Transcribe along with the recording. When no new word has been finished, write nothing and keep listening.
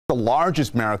the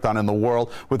largest marathon in the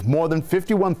world, with more than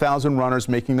 51,000 runners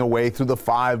making their way through the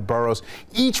 5 boroughs,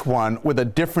 each one with a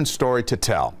different story to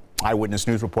tell. Eyewitness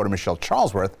News reporter Michelle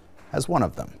Charlesworth has one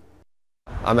of them.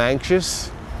 I'm anxious,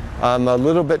 I'm a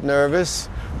little bit nervous,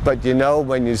 but you know,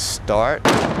 when you start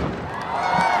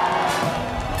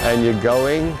and you're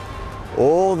going,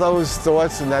 all those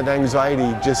thoughts and that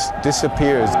anxiety just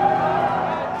disappears.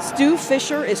 Stu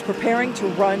Fisher is preparing to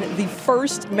run the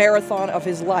first marathon of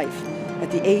his life at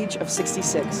the age of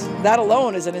 66. That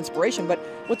alone is an inspiration, but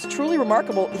what's truly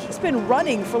remarkable, he's been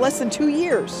running for less than 2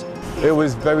 years. It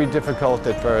was very difficult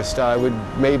at first. I would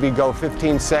maybe go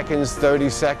 15 seconds, 30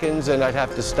 seconds, and I'd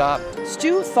have to stop.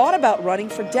 Stu thought about running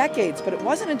for decades, but it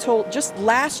wasn't until just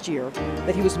last year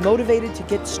that he was motivated to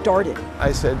get started.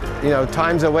 I said, you know,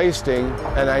 time's a wasting,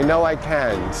 and I know I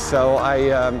can, so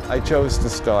I chose to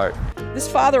start. This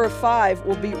father of 5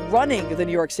 will be running the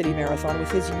New York City Marathon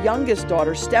with his youngest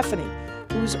daughter, Stephanie,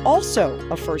 who's also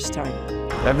a first-timer.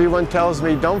 Everyone tells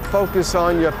me, don't focus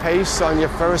on your pace on your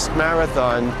first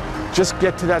marathon, just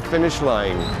get to that finish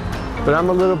line. But I'm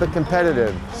a little bit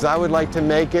competitive, so I would like to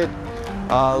make it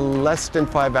less than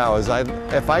 5 hours.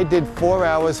 If I did 4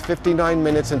 hours, 59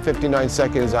 minutes and 59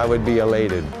 seconds, I would be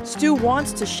elated. Stu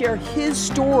wants to share his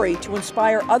story to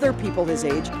inspire other people his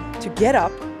age to get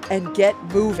up and get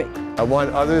moving. I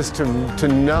want others to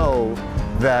know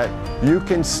that you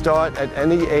can start at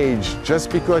any age. Just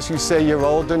because you say you're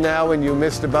older now and you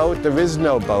missed a boat, there is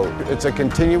no boat. It's a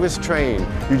continuous train.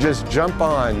 You just jump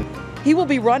on. He will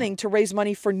be running to raise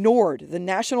money for NORD, the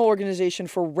National Organization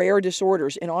for Rare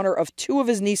Disorders, in honor of 2 of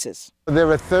his nieces.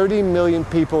 There are 30 million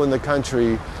people in the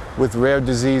country with rare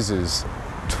diseases,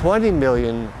 20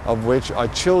 million of which are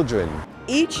children.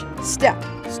 Each step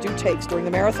Stu takes during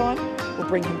the marathon will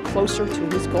bring him closer to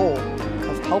his goal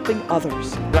of helping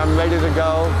others. I'm ready to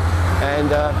go and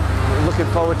looking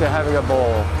forward to having a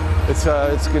ball.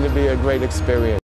 It's going to be a great experience.